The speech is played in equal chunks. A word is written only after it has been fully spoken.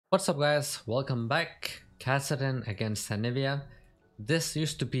What's up guys, welcome back. Kassadin against Anivia. This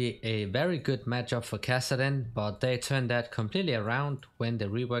used to be a very good matchup for Kassadin, but they turned that completely around when they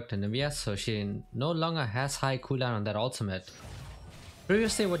reworked Anivia, so she no longer has high cooldown on that ultimate.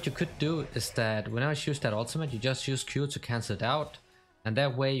 Previously what you could do is that whenever you use that ultimate, you just use Q to cancel it out, and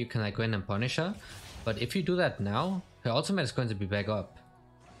that way you can go in and punish her. But if you do that now, her ultimate is going to be back up.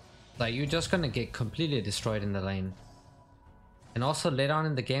 Like, you're just gonna get completely destroyed in the lane. And also later on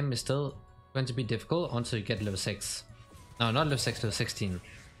in the game is still going to be difficult until you get level 6. No, not level 6, level 16.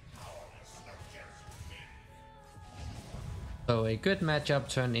 So a good matchup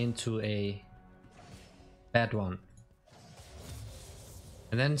turned into a bad one.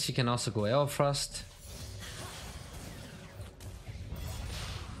 And then she can also go Air Frost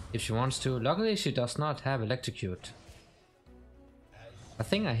if she wants to. Luckily she does not have Electrocute. I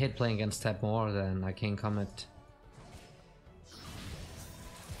think I hate playing against that more than I can Comet.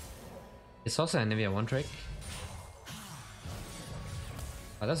 It's also Anivia one trick.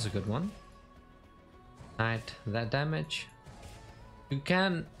 Oh, that's a good one. Right, that damage. You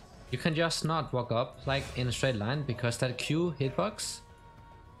can just not walk up like in a straight line because that Q hitbox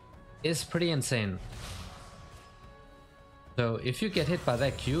is pretty insane. So if you get hit by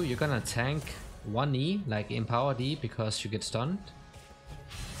that Q, you're gonna tank 1E, like empowered E, because you get stunned.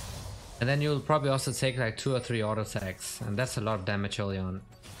 And then you'll probably also take like 2 or 3 auto attacks, and that's a lot of damage early on.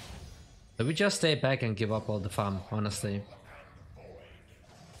 So we just stay back and give up all the farm, honestly.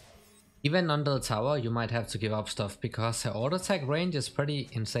 Even under the tower you might have to give up stuff because her auto attack range is pretty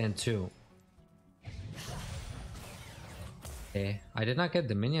insane too. Okay, I did not get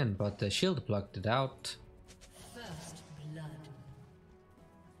the minion, but the shield blocked it out. First blood.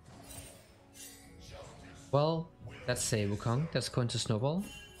 Well, that's a Wukong that's going to snowball.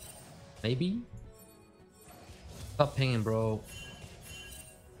 Maybe? Stop pinging, bro.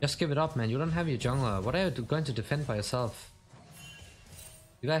 Just give it up, man. You don't have your jungler. What are you going to defend by yourself?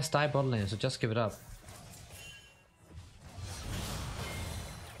 You guys die bot lane, so just give it up.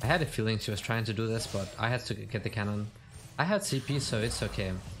 I had a feeling she was trying to do this, but I had to get the cannon. I had CP, so it's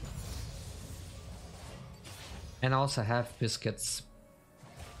okay. And I also have biscuits.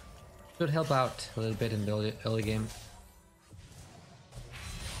 Should help out a little bit in the early game.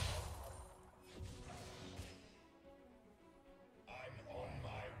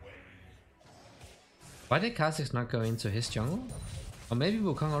 Why did Kha'Zix not go into his jungle? Or maybe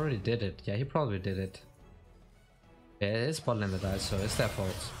Wukong already did it. Yeah, he probably did it. Yeah, it's bot lane that died, so it's their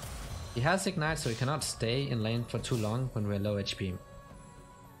fault. He has Ignite, so he cannot stay in lane for too long when we're low HP.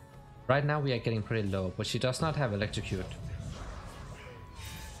 Right now we are getting pretty low, but she does not have Electrocute.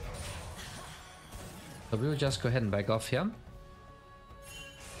 So we will just go ahead and back off here.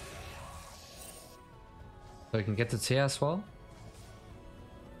 So we can get the tier as well.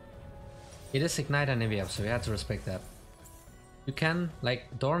 It is Ignite Anivia, so we have to respect that. You can,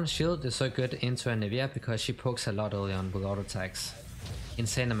 like, Doran's shield is so good into Anivia because she pokes a lot early on with auto attacks.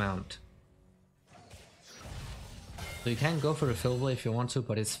 Insane amount. So you can go for the Filbul if you want to,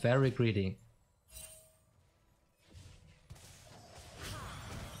 but it's very greedy.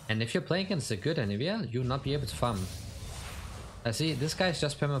 And if you're playing against a good Anivia, you'll not be able to farm. I see, this guy is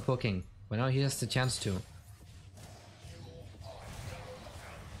just perma poking, but now he has the chance to.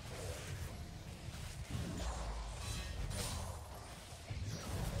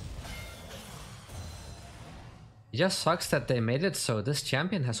 It just sucks that they made it so this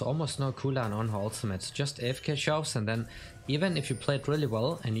champion has almost no cooldown on her ultimate, just AFK shoves, and then even if you play it really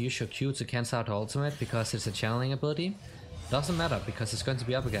well and use your Q to cancel out her ultimate because it's a channeling ability, doesn't matter because it's going to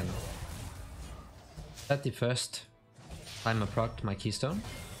be up again. That's the first time I procced my keystone.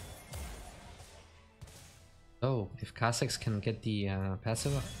 Oh, if Kha'Zix can get the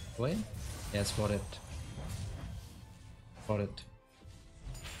passive away? Yeah, spot it. Spot it.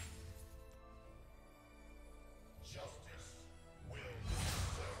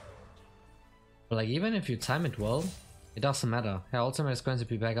 But like, even if you time it well, it doesn't matter. Her ultimate is going to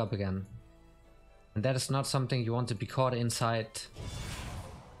be back up again. And that is not something you want to be caught inside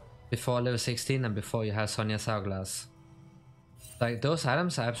before level 16 and before you have Sonya's Hourglass. Like, those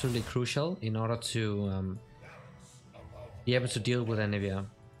items are absolutely crucial in order to be able to deal with Anivia.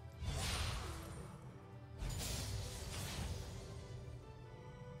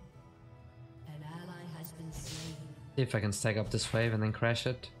 An ally has been slain. See if I can stack up this wave and then crash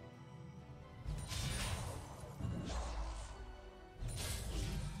it.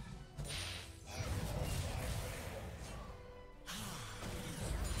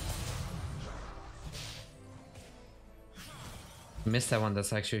 Missed that one,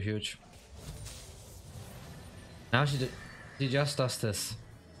 that's actually huge. Now she just does this.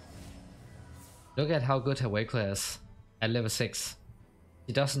 Look at how good her wave clear is at level 6.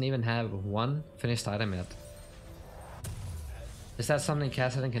 She doesn't even have one finished item yet. Is that something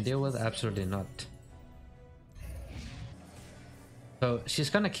Kassadin can deal with? Absolutely not. So she's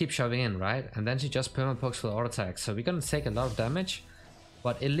gonna keep shoving in, right? And then she just perma-pokes with auto attack. So we're gonna take a lot of damage,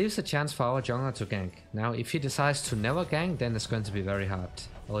 but it leaves a chance for our jungler to gank. Now if he decides to never gank, then it's going to be very hard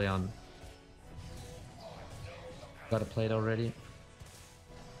early on. Got a plate already.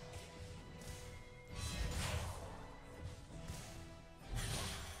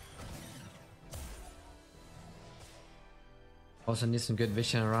 Also need some good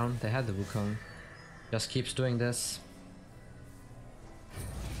vision around. They had the Wukong. Just keeps doing this.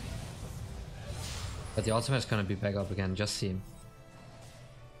 But the ultimate is gonna be back up again, just see.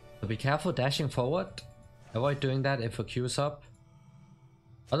 So be careful dashing forward. Avoid doing that if her Q is up.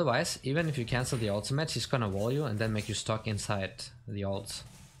 Otherwise, even if you cancel the ultimate, she's gonna wall you and then make you stuck inside the ult.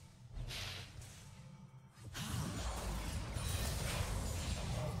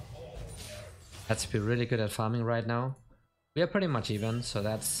 Let's be really good at farming right now. We are pretty much even, so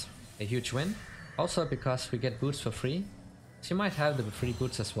that's a huge win. Also because we get boots for free. She might have the free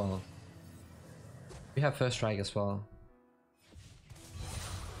boots as well. We have first strike as well.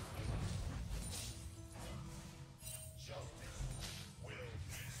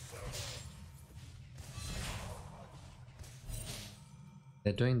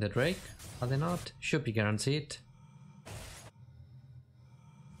 They're doing the Drake, are they not? Should be guaranteed.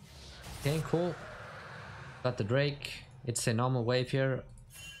 Okay, cool. Got the Drake. It's a normal wave here.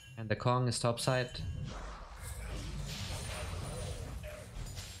 And the Kong is topside.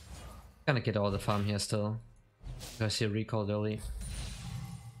 Gonna get all the farm here still. Because he recalled early.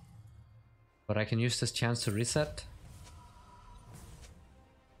 But I can use this chance to reset.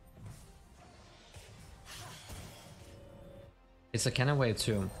 It's a cannon wave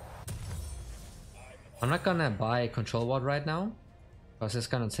too. I'm not gonna buy a control ward right now, because it's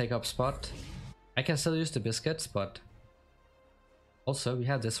gonna take up spot. I can still use the biscuits, but also we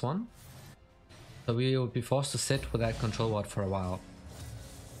have this one. So we will be forced to sit with that control ward for a while.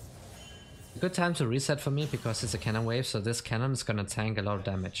 A good time to reset for me because it's a cannon wave, so this cannon is gonna tank a lot of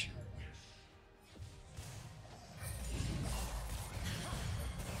damage.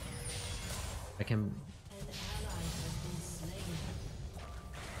 I can...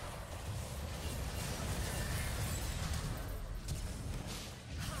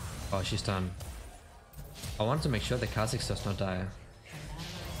 Oh, she's done. I want to make sure the Kha'Zix does not die.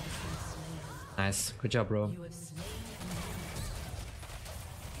 Nice, good job, bro.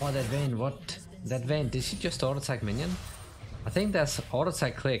 Oh, that Vayne, what? That Vayne, did she just auto attack minion? I think there's auto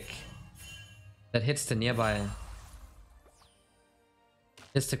attack click that hits the nearby.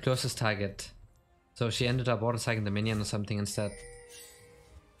 It's the closest target. So she ended up auto attacking the minion or something instead.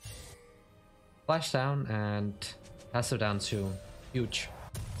 Flash down and pass her down too. Huge.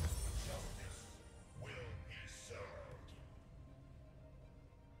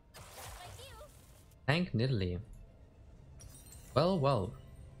 Tank Nidalee. Well, well.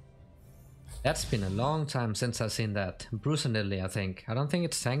 That's been a long time since I've seen that. Bruiser Nidalee, I think. I don't think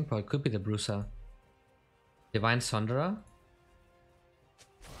it's tank, but it could be the Bruiser. Divine Sunderer.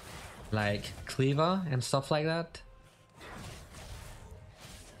 Like Cleaver and stuff like that.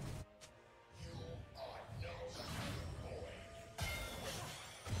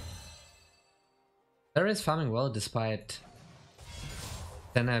 There is farming well despite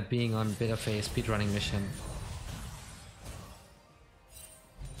Senna being on a bit of a speedrunning mission.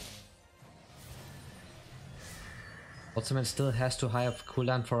 Ultimate still has too high of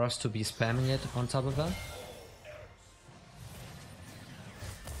cooldown for us to be spamming it on top of her.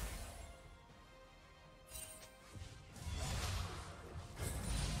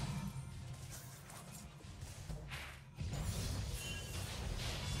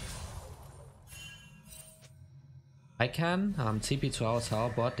 I can TP to our tower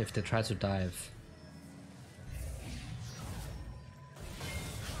bot if they try to dive.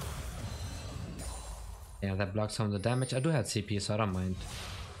 Yeah, that blocks some of the damage. I do have TP, so I don't mind.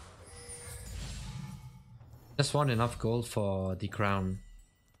 Just want enough gold for the crown.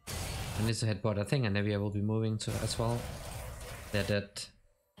 I need to hit bot. I think Anivia will be moving to as well. They're dead.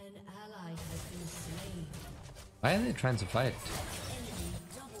 An ally has been slain. Why are they trying to fight? Enemy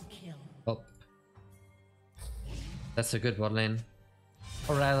double kill. Oh. That's a good bot lane.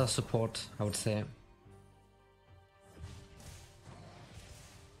 Or rather support, I would say.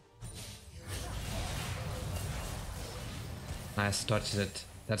 Nice, dodged it.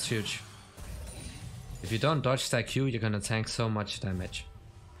 That's huge. If you don't dodge that Q, you're gonna tank so much damage.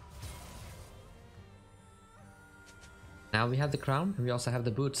 Now we have the crown and we also have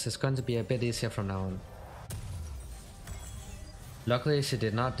the boots. It's going to be a bit easier from now on. Luckily she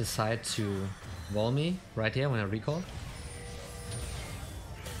did not decide to wall me right here when I recalled.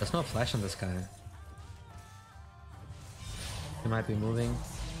 There's no flash on this guy. He might be moving.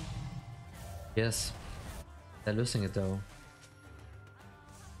 Yes. They're losing it though.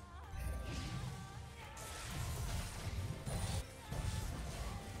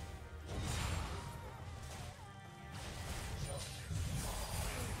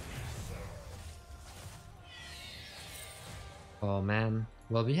 Oh man.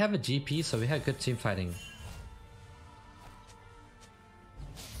 Well, we have a GP, so we had good team fighting.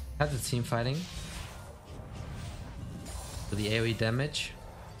 Had the team fighting. For the AoE damage.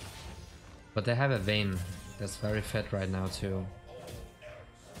 But they have a Vayne that's very fed right now too.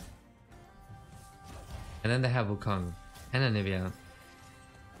 And then they have Wukong and Anivia.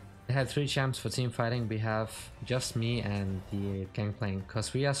 They have 3 champs for team fighting. We have just me and the Gangplank.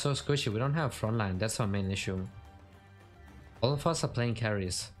 Because we are so squishy, we don't have frontline. That's our main issue. All of us are playing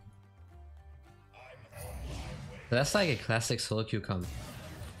carries. So that's like a classic solo queue comp.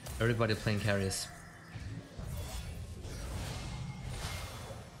 Everybody playing carries.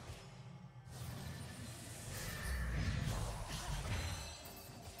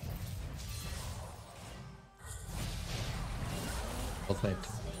 Well played.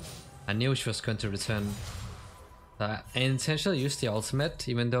 I knew she was going to return. I intentionally used the ultimate,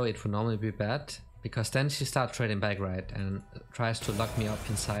 even though it would normally be bad. Because then she starts trading back right and tries to lock me up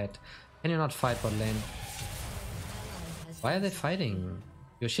inside. Can you not fight bot lane? Why are they fighting?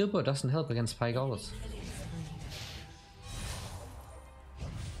 Your shield bow doesn't help against Pyke ult.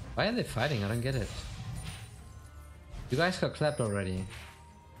 Why are they fighting? I don't get it. You guys got clapped already.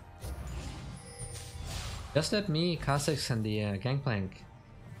 Just let me, Kha'Zix and the Gangplank.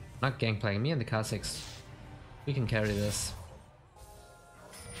 Not Gangplank, me and the Kha'Zix. We can carry this.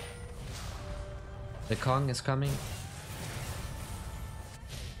 The Kong is coming.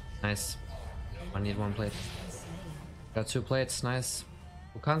 Nice. I need 1 plate. Got 2 plates, nice.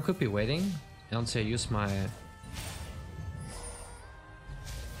 Wukong could be waiting until I use my...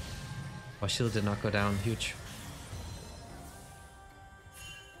 Oh, shield did not go down, huge.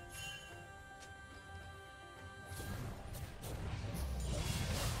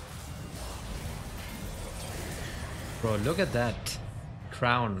 Bro, look at that.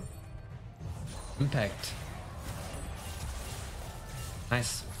 Crown. Impact.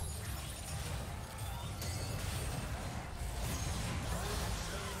 Nice.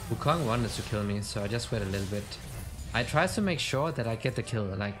 Wukong wanted to kill me, so I just wait a little bit. I try to make sure that I get the kill.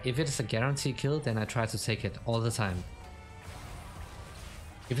 Like, if it is a guaranteed kill, then I try to take it all the time.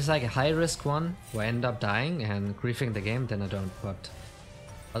 If it's like a high risk one, where I end up dying and griefing the game, then I don't. But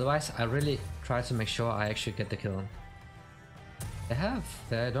otherwise, I really try to make sure I actually get the kill.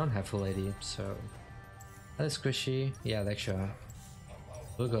 They don't have full AD, so that is squishy. Yeah, like sure.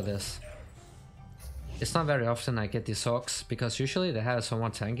 We'll go this. It's not very often I get these Sorks, because usually they have a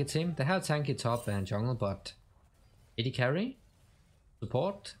somewhat tanky team. They have tanky top and jungle, but AD carry,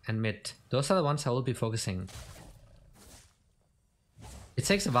 support, and mid. Those are the ones I will be focusing. It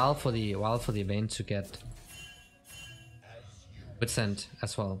takes a while for the Vayne to get Witsend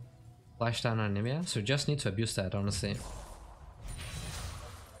as well. Flash down on Anivia, so you just need to abuse that, honestly.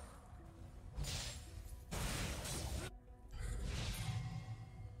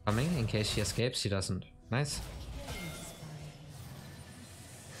 Coming in case she escapes. She doesn't. Nice.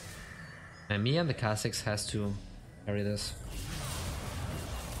 And me and the Kha'Zix has to carry this.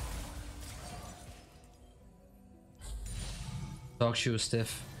 Dog shoe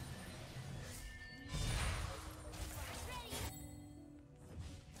stiff.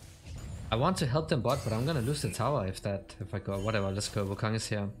 I want to help them bot, but I'm gonna lose the tower if I go. Whatever, let's go. Wukong is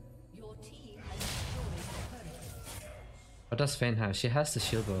here. What does Vayne have? She has the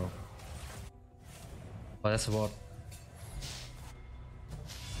shield bow. Oh, that's a ward.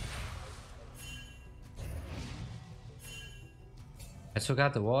 I took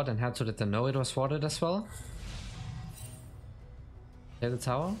out the ward and had to let them know it was warded as well. Play the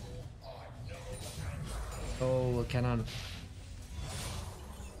tower. Oh, cannon.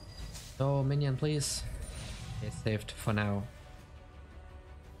 No, minion, please. It's saved for now.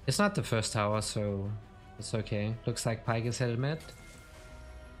 It's not the first tower, so it's okay. Looks like Pyke is headed mid.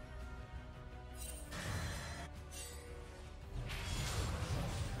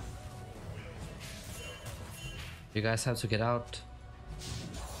 You guys have to get out.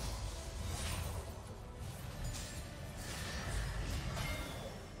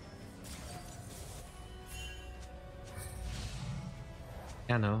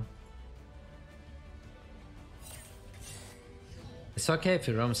 Yeah, no. It's okay if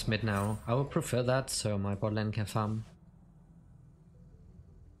he roams mid now. I would prefer that so my bot lane can farm.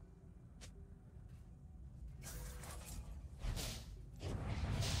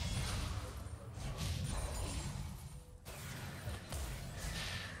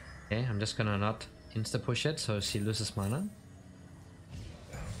 Okay, I'm just gonna not insta push it so she loses mana.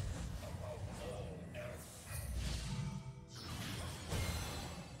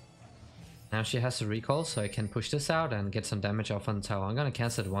 Now she has a recall, so I can push this out and get some damage off on the tower. I'm gonna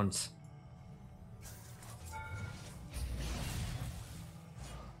cancel it once.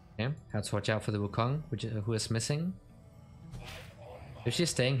 Okay, have to watch out for the Wukong, who is missing. If she's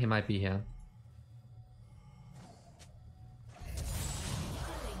staying, he might be here.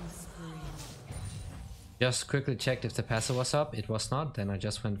 Just quickly checked if the passive was up. It was not. Then I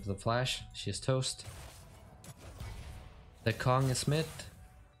just went for the flash. She's toast. The Kong is mid.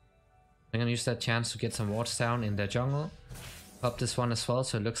 I'm gonna use that chance to get some wards down in their jungle. Pop this one as well,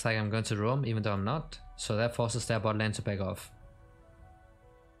 so it looks like I'm going to roam, even though I'm not. So that forces their bot lane to back off.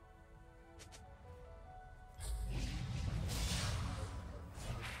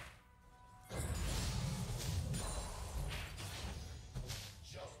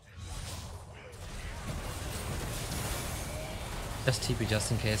 Just TP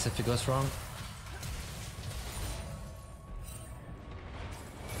just in case if it goes wrong.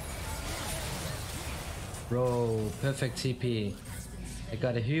 Bro, perfect TP. I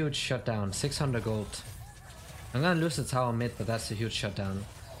got a huge shutdown, 600 gold. I'm gonna lose the tower mid, but that's a huge shutdown.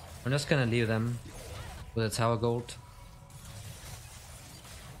 I'm just gonna leave them with a tower gold.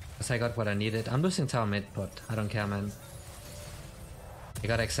 Because I got what I needed. I'm losing tower mid, but I don't care, man. I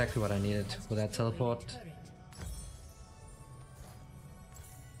got exactly what I needed with that teleport.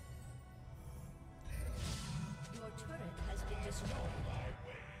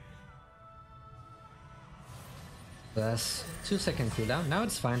 That's 2-second cooldown. Now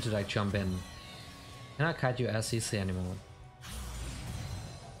it's fine to like jump in. Cannot kite you as easily anymore.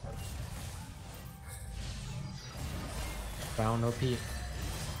 Brown OP.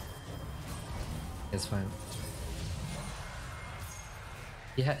 It's fine.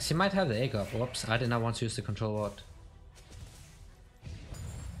 Yeah, she might have the egg up. Whoops, I did not want to use the control ward.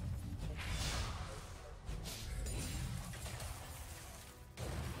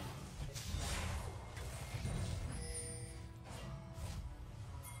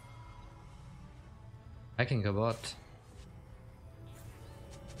 I can go bot.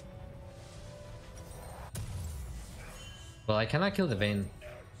 Well, I cannot kill the Vayne.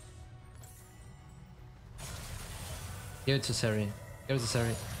 Give it to Seri. Give it to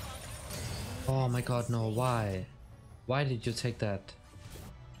Seri. Oh my god, no, why? Why did you take that?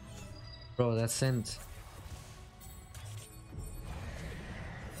 Bro, that's sent.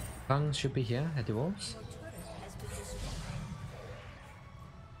 Kang should be here at the wolves.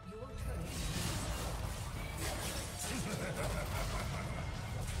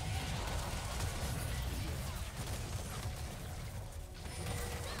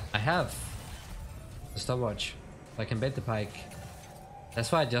 I have a stopwatch, so I can bait the pike.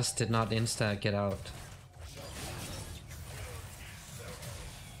 That's why I just did not insta get out.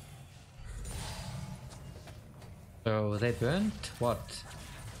 So they burned what?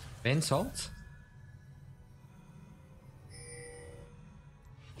 Vayne salt?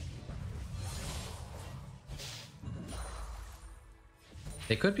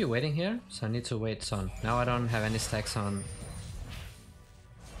 They could be waiting here, so I need to wait some. Now I don't have any stacks on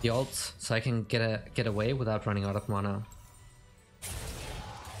the ults, so I can get away without running out of mana.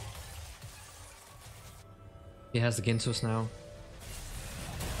 He has the Ginsus now.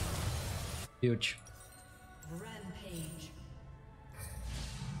 Huge. Rampage.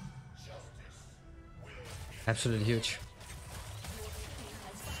 Absolutely huge.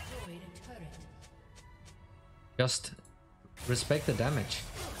 Just respect the damage.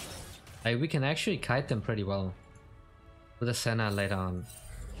 Like, we can actually kite them pretty well with a Senna later on.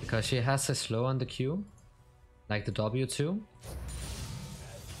 Because she has a slow on the Q, like the W2.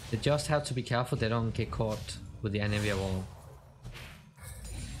 They just have to be careful they don't get caught with the Anivia wall.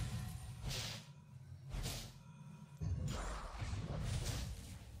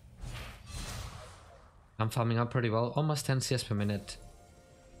 I'm farming up pretty well, almost 10 CS per minute.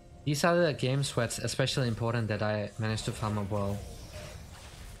 These are the games where it's especially important that I manage to farm up well.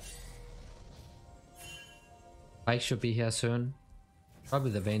 Pike should be here soon.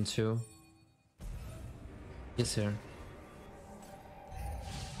 Probably the Vayne too. He's here.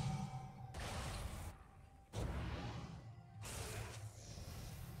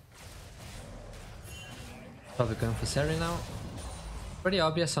 Probably going for Seri now. Pretty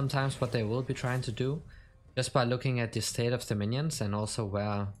obvious sometimes what they will be trying to do. Just by looking at the state of the minions and also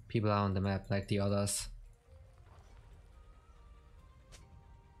where people are on the map, like the others.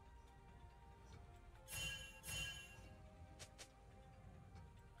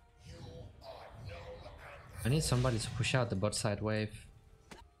 I need somebody to push out the bot side wave.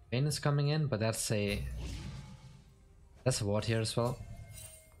 Vayne is coming in, but that's a ward here as well.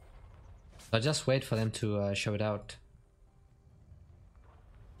 So I just wait for them to show it out.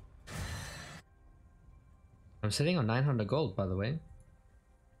 I'm sitting on 900 gold, by the way.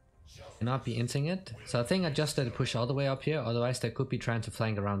 Cannot be inting it. So I think I just let it push all the way up here, otherwise they could be trying to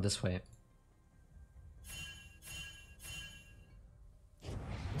flank around this way.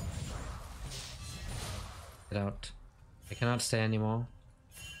 Get out. I cannot stay anymore.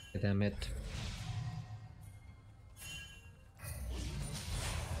 Get them mid.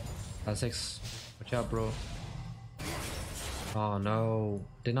 Classics. Watch out, bro. Oh no.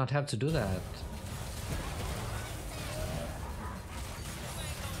 Did not have to do that.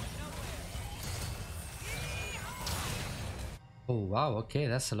 Oh wow, okay,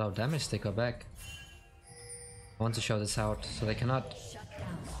 that's a lot of damage they got back. I want to show this out, so they cannot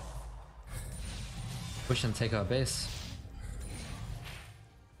push and take our base.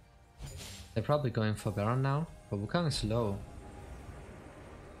 They're probably going for Baron now, but Wukong is low.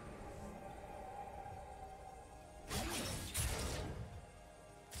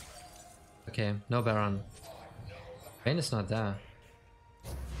 Okay, no Baron. Vayne is not there.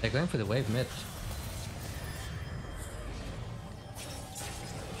 They're going for the wave mid.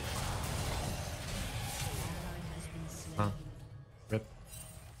 Oh, rip.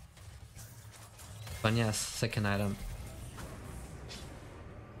 Vanya's second item.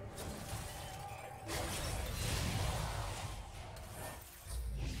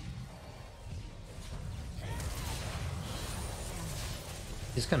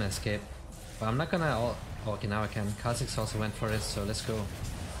 He's gonna escape. But I'm not gonna... Oh, okay, now I can. Kha'Zix also went for it, so let's go.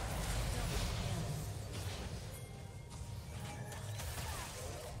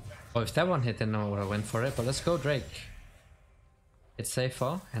 Oh, if that one hit, then I would have went for it. But let's go, Drake. It's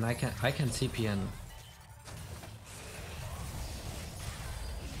safer, and I can TP in.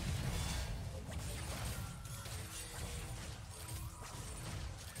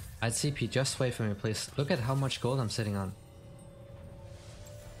 I'd CP, just wait for me, please. Look at how much gold I'm sitting on.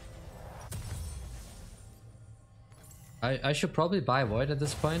 I should probably buy Void at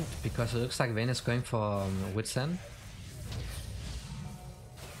this point, because it looks like Vayne is going for Wit's End.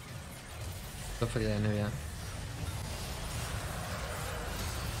 Go for the Anivia.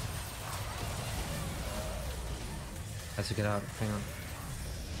 Has to get out, hang on.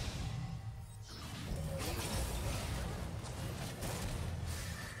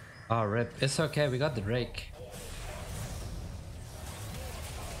 Oh rip, it's okay, we got the Drake.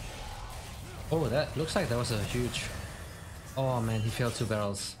 Oh, that looks like that was a huge... Oh man, he failed 2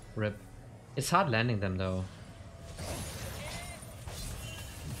 barrels. Rip. It's hard landing them though.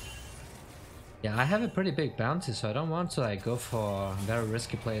 Yeah, I have a pretty big bounty, so I don't want to like go for very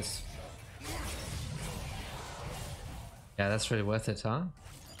risky plays. Yeah, that's really worth it, huh?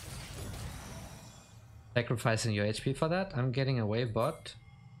 Sacrificing your HP for that? I'm getting a wave bot.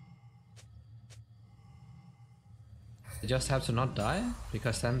 You just have to not die,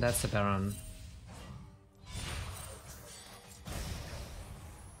 because then that's the Baron.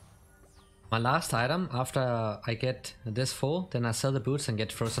 My last item, after I get this full, then I sell the boots and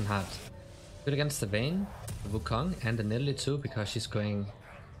get Frozen Heart. Good against the Vayne, the Wukong, and the Nidalee too, because she's going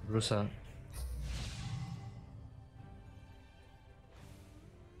Bruiser.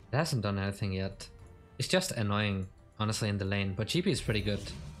 It hasn't done anything yet. It's just annoying, honestly, in the lane, but GP is pretty good.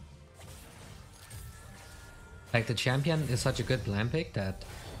 Like, the champion is such a good blind pick that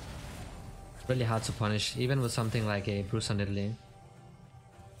it's really hard to punish, even with something like a Bruiser Nidalee.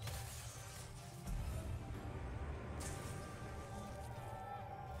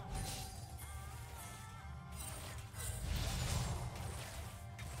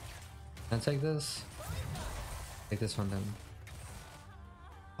 Can I take this? Take this one then.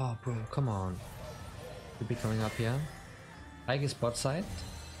 Oh bro, come on. Could be coming up here. Ike is bot side.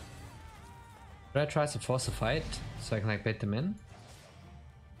 Should I try to force a fight so I can like bait them in?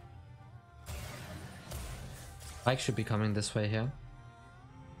 Ike should be coming this way here.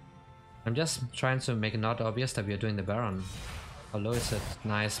 I'm just trying to make it not obvious that we are doing the Baron. How low is it?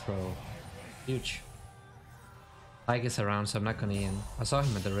 Nice bro. Huge. Ike is around, so I'm not gonna in. I saw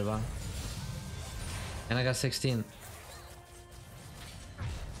him at the river. And I got 16.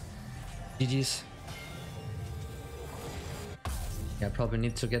 GG's. Yeah, I probably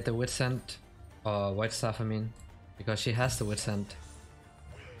need to get the Wit's End. Or White Staff, I mean. Because she has the Wit's End.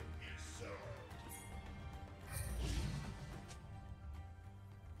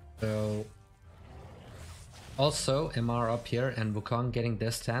 So also MR up here and Wukong getting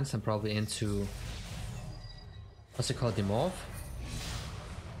this stance and probably into what's it called, the morph.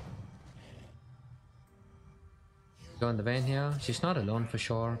 Go in the vein here. She's not alone for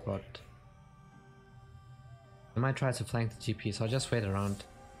sure, but I might try to flank the GP, so I'll just wait around.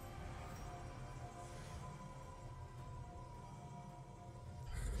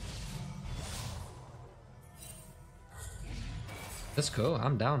 Let's go.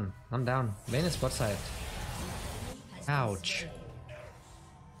 I'm down. I'm down. Vayne is bot side. Ouch.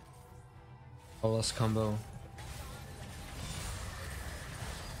 Bolas combo.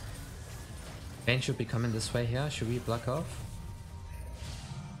 Vayne should be coming this way here. Should we block off?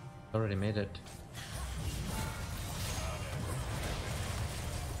 Already made it.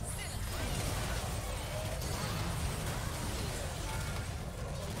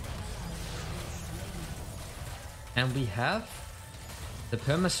 And we have the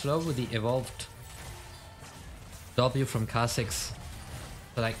perma slow with the evolved W from Kha'Zix.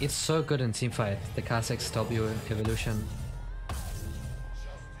 So like, it's so good in teamfight, the Kha'Zix W evolution.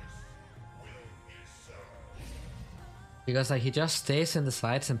 Because like, he just stays in the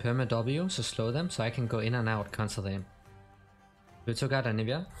sides in perma W, so slow them, so I can go in and out constantly. We took out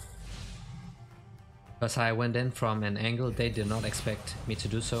Anivia. Because I went in from an angle they did not expect me to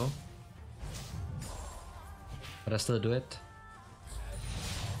do so. But I still do it.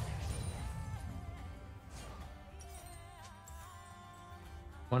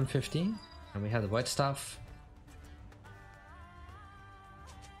 $150, and we have the Void Staff.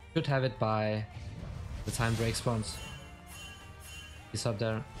 Should have it by the time Drake spawns. He's up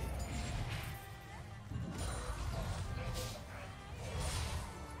there.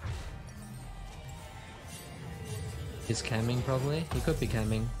 He's camming probably. He could be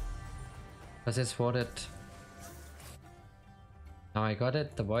camming. Because it's warded. Now I got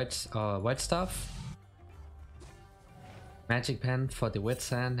it, the Void Staff. Magic Pen for the Wet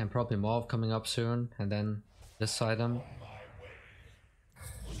Sand and probably Morph coming up soon, and then this item.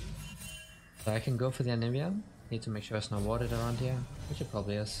 So I can go for the Anivia. Need to make sure it's not watered around here, which it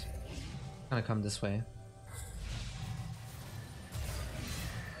probably is. Gonna come this way.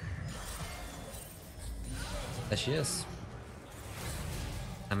 There she is.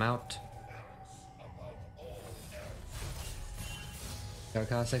 I'm out.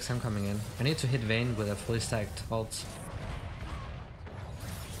 Kha'Zix, I'm coming in. I need to hit Vayne with a fully stacked ult.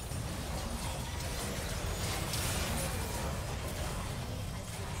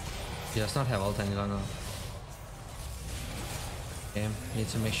 He does not have ult any longer. Okay, need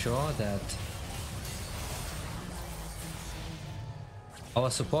to make sure that our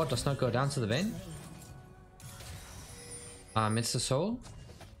support does not go down to the Vayne. It's the soul.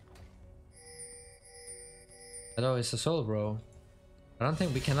 Hello, it's the soul, bro. I don't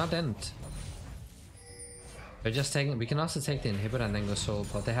think we cannot end. We're just taking. We can also take the inhibitor and then go soul,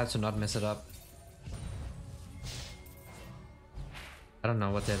 but they have to not mess it up. I don't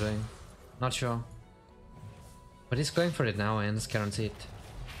know what they're doing. Not sure. But he's going for it now and it's guaranteed.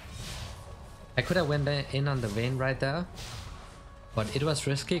 I could have went in on the Vayne right there, but it was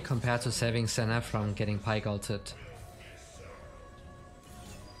risky compared to saving Senna from getting Pike ulted.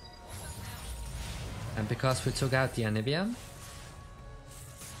 And because we took out the Anivia,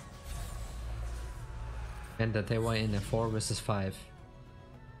 meant that they were in a 4 versus 5.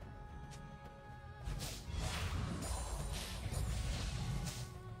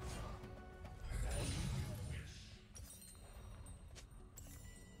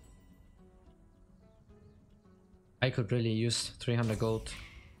 I could really use 300 gold.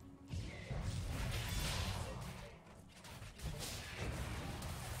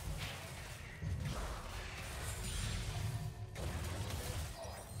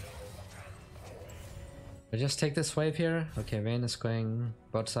 I just take this wave here. Okay, Vayne is going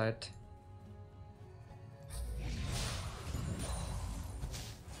bot side.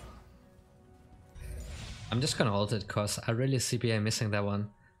 I'm just gonna ult it cause I really CPA missing that one.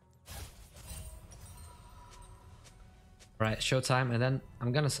 Right, showtime, and then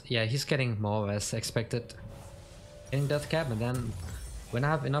I'm gonna, yeah, he's getting more as expected. Getting death cap, and then when I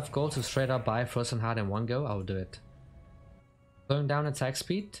have enough gold to straight up buy Frozen Heart in one go, I'll do it. Slowing down attack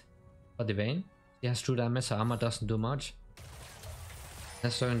speed for the Vayne. He has true damage, so armor doesn't do much.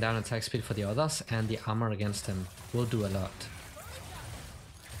 And slowing down attack speed for the others, and the armor against him will do a lot.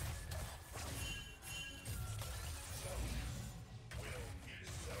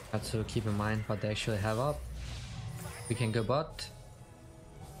 Have to keep in mind what they actually have up. We can go bot.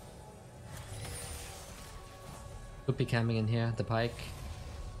 Could be camping in here, the Pike.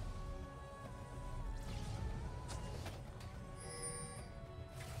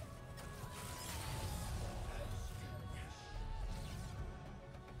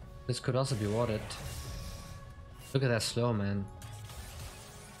 This could also be warded. Look at that slow, man.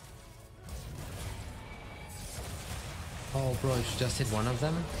 Oh bro, you just hit one of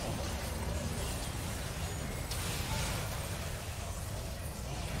them.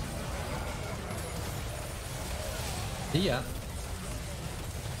 Yeah.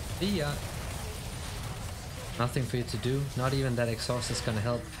 Yeah. Nothing for you to do. Not even that exhaust is gonna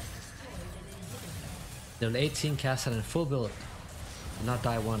help. Level 18 Kassadin full build. Did not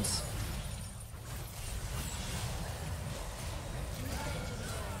die once.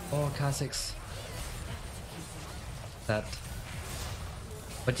 Oh, Kha'Zix. That.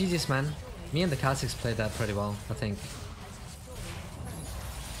 But GG's, man. Me and the Kha'Zix played that pretty well, I think.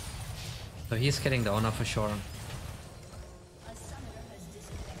 So he's getting the honor for sure.